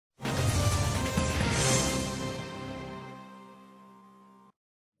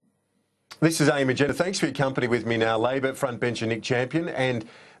This is Amy Jenner. Thanks for your company with me now. Labor frontbencher Nick Champion and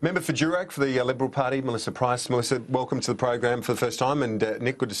member for Durack for the Liberal Party, Melissa Price. Melissa, welcome to the program for the first time, and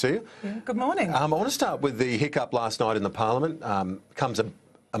Nick, good to see you. Yeah, good morning. I want to start with the hiccup last night in the Parliament. Comes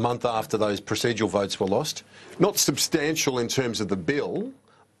a month after those procedural votes were lost. Not substantial in terms of the bill,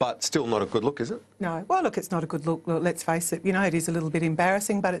 but still not a good look, is it? No. Well, look, it's not a good look. Let's face it. You know, it is a little bit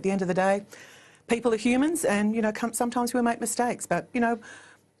embarrassing, but at the end of the day, people are humans, and you know, sometimes we make mistakes. But you know,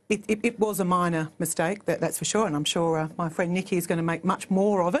 it was a minor mistake, that's for sure, and I'm sure my friend Nikki is going to make much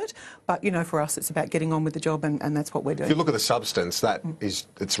more of it. But you know, for us, it's about getting on with the job, and that's what we're doing. If you look at the substance,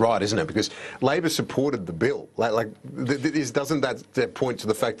 it's right, isn't it? Because Labor supported the bill. Doesn't that point to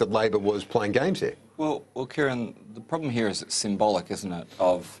the fact that Labor was playing games here? Well, Kieran, the problem here is it's symbolic, isn't it,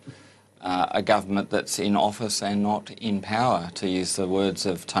 of a government that's in office and not in power, to use the words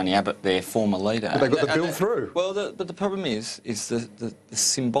of Tony Abbott, their former leader. But they got the bill through. Well, but the problem is the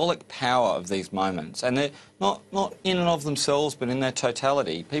symbolic power of these moments, and they're not in and of themselves, but in their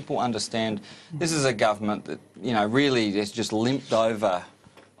totality. People understand this is a government that, you know, really has just limped over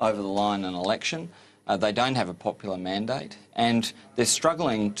the line in an election. They don't have a popular mandate, and they're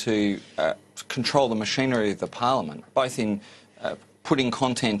struggling to control the machinery of the Parliament, both in putting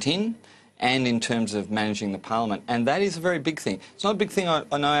content in and in terms of managing the Parliament. And that is a very big thing. It's not a big thing I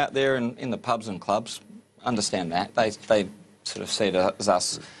know out there in the pubs and clubs. Understand that. They sort of see it as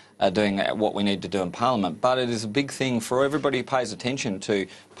us doing what we need to do in Parliament. But it is a big thing for everybody who pays attention to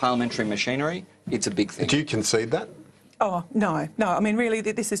parliamentary machinery. It's a big thing. Do you concede that? Oh, no. I mean, really,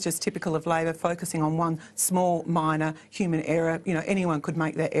 this is just typical of Labor, focusing on one small, minor human error. You know, anyone could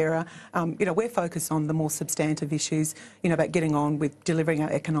make that error. You know, we're focused on the more substantive issues, you know, about getting on with delivering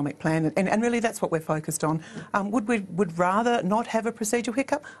our economic plan, and really that's what we're focused on. Would rather not have a procedural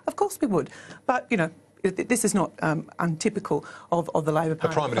hiccup? Of course we would. But, you know, this is not untypical of the Labor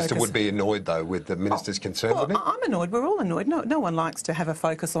Party. The Prime Minister would be annoyed, though, with the Minister's concern, wouldn't he? I'm annoyed. We're all annoyed. No one likes to have a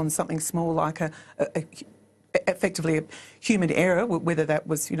focus on something small like effectively a human error, whether that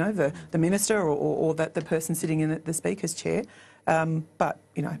was, you know, the minister or that the person sitting in the Speaker's chair. But,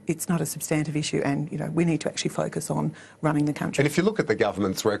 you know, it's not a substantive issue, and, you know, we need to actually focus on running the country. And if you look at the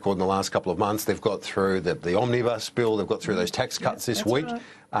government's record in the last couple of months, they've got through the Omnibus bill, they've got through those tax cuts this week,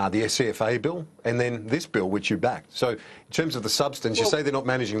 right. The CFA bill, and then this bill, which you backed. So in terms of the substance, you say they're not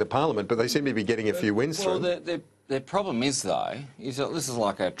managing the Parliament, but they seem to be getting a few wins through. Their problem is, though, is that this is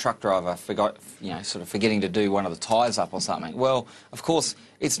like a truck driver sort of forgetting to do one of the tyres up or something. Well, of course,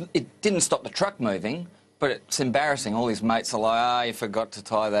 it didn't stop the truck moving, but it's embarrassing. All his mates are like, you forgot to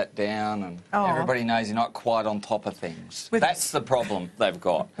tie that down, and everybody knows you're not quite on top of things. That's the problem they've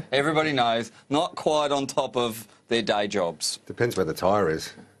got. Everybody knows, not quite on top of their day jobs. Depends where the tyre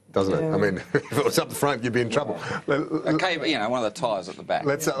is, doesn't it? I mean, if it was up the front, you'd be in trouble. Okay, but, you know, one of the tyres at the back. I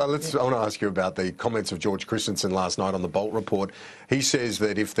want to ask you about the comments of George Christensen last night on the Bolt report. He says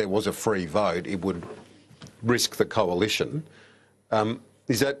that if there was a free vote, it would risk the coalition.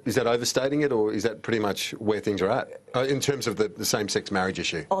 Is that overstating it, or is that pretty much where things are at in terms of the same-sex marriage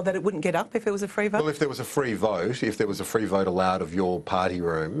issue? Oh, that it wouldn't get up if it was a free vote? Well, if there was a free vote allowed of your party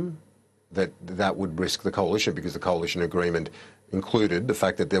room, that would risk the coalition, because the coalition agreement included the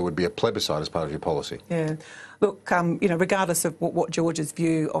fact that there would be a plebiscite as part of your policy. Yeah. Look, you know, regardless of what George's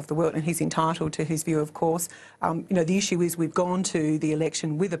view of the world, and he's entitled to his view, of course, you know, the issue is we've gone to the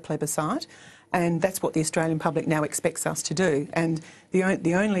election with a plebiscite, and that's what the Australian public now expects us to do. And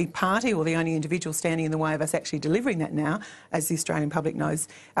the only party or the only individual standing in the way of us actually delivering that now, as the Australian public knows,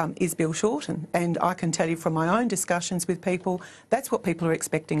 is Bill Shorten. And I can tell you from my own discussions with people, that's what people are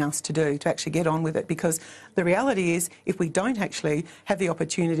expecting us to do, to actually get on with it. Because the reality is, if we don't actually have the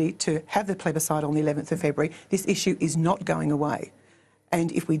opportunity to have the plebiscite on the 11th of February, this issue is not going away.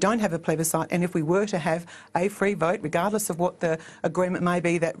 And if we don't have a plebiscite, and if we were to have a free vote, regardless of what the agreement may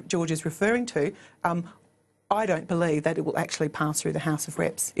be that George is referring to, I don't believe that it will actually pass through the House of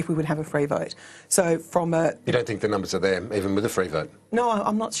Reps if we would have a free vote. So from a... You don't think the numbers are there, even with a free vote? No,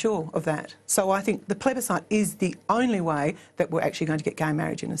 I'm not sure of that. So I think the plebiscite is the only way that we're actually going to get gay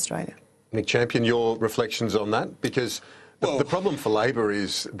marriage in Australia. Nick Champion, your reflections on that? Because the problem for Labor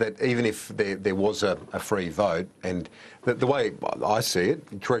is that even if there was a free vote, and the way I see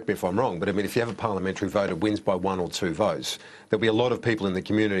it, correct me if I'm wrong, but I mean, if you have a parliamentary vote, it wins by 1 or 2 votes. There'll be a lot of people in the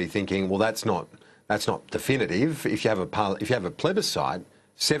community thinking, well, that's not definitive. If you have a plebiscite,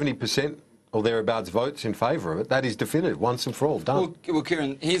 70% or thereabouts votes in favour of it, that is definitive, once and for all, done. Well,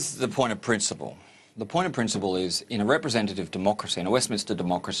 Kieran, here's the point of principle. The point of principle is, in a representative democracy, in a Westminster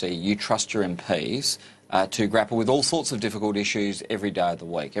democracy, you trust your MPs to grapple with all sorts of difficult issues every day of the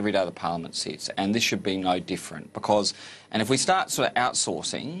week, every day the Parliament sits, and this should be no different. And if we start sort of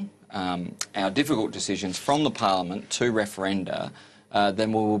outsourcing our difficult decisions from the Parliament to referenda,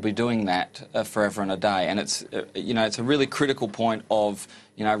 then we will be doing that forever and a day. And it's, it's a really critical point of,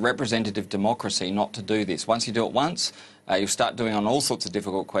 representative democracy not to do this. Once you do it once, you'll start doing on all sorts of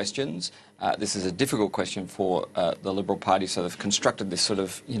difficult questions. This is a difficult question for the Liberal Party, so they've constructed this sort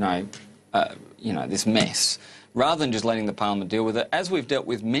of, this mess. Rather than just letting the Parliament deal with it, as we've dealt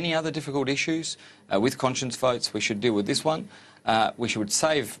with many other difficult issues with conscience votes, we should deal with this one. We should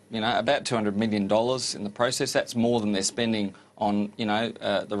save, about $200 million in the process. That's more than they're spending on,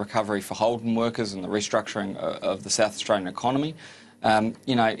 the recovery for Holden workers and the restructuring of the South Australian economy.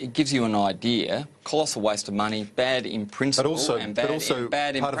 It gives you an idea. Colossal waste of money, bad in principle, and bad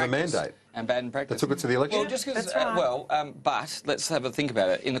in part practice, of a mandate. And bad in practice. That took it to the election. Well, just because, That's right. but let's have a think about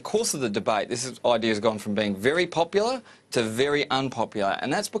it. In the course of the debate, this idea has gone from being very popular to very unpopular,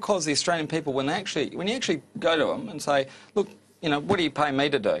 and that's because the Australian people, when you actually go to them and say, look, what do you pay me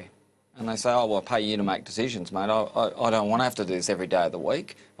to do? And they say, oh, well, I pay you to make decisions, mate. I don't want to have to do this every day of the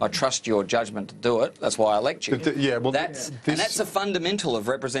week. I trust your judgment to do it. That's why I elect you. That's a fundamental of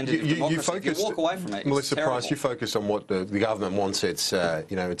representative democracy. If you walk away from it, Melissa it's Price, you focus on what the government wants its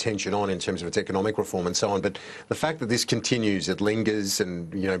attention on in terms of its economic reform and so on. But the fact that this continues, it lingers,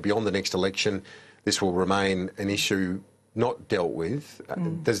 and beyond the next election, this will remain an issue not dealt with.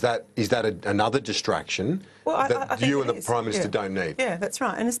 Is that another distraction that you and the Prime Minister don't need? Yeah, that's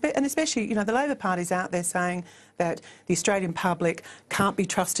right. And especially, the Labor Party's out there saying that the Australian public can't be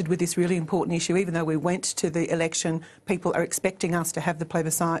trusted with this really important issue. Even though we went to the election, people are expecting us to have the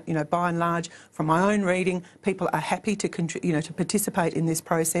plebiscite. By and large, from my own reading, people are happy to to participate in this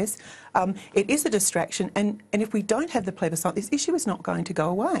process. It is a distraction, and if we don't have the plebiscite, this issue is not going to go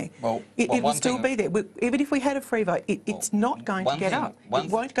away. It will still be there. Even if we had a free vote, it's not going to get up. It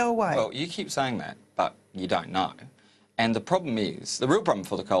won't go away. Well, you keep saying that, but you don't know. And the real problem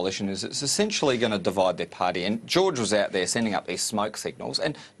for the coalition is it's essentially going to divide their party. And George was out there sending up these smoke signals.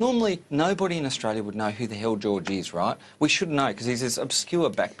 And normally nobody in Australia would know who the hell George is, right? We should know because he's this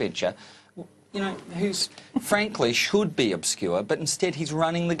obscure backbencher, who's frankly should be obscure, but instead he's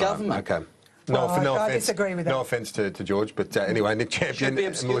running the government. Okay. I disagree with that. No offence to George, but anyway, Nick Champion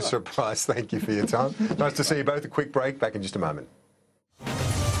and Melissa Price, thank you for your time. Nice to see you both. A quick break, back in just a moment.